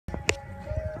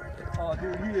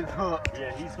Dude, he is hooked.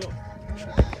 Yeah, he's hooked.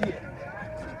 Shit.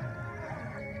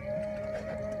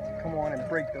 Come on and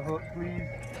break the hook, please.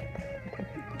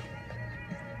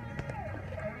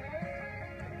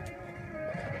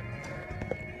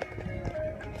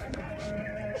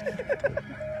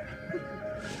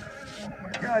 Oh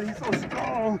my God, he's so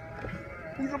strong.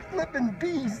 He's a flipping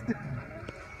beast.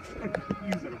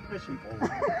 Using a fishing pole.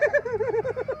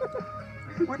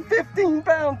 With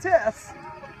 15-pound tests.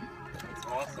 That's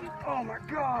awesome. Oh my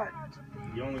God.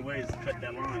 The only way is to cut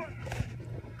that line.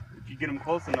 If you get him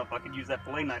close enough, I could use that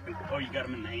fillet knife and, oh, you got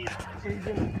him in the hand. He's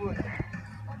in the foot.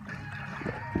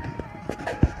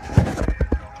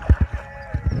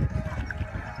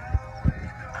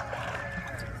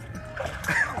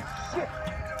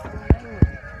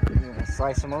 You gonna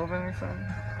slice him open or something?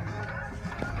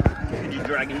 Are you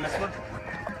dragging this one?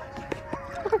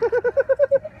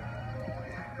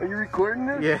 Are you recording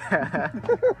this? Yeah.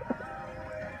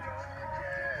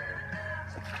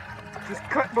 Just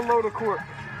cut below the cork.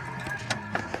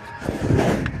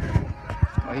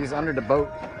 Oh, he's under the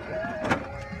boat.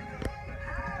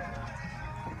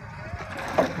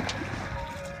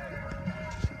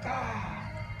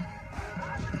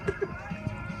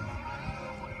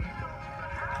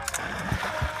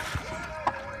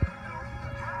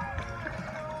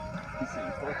 He's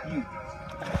saying, fuck you.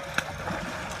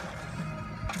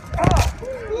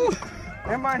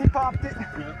 Never mind, he popped it.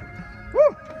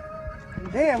 Woo!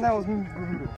 Damn, that was brutal.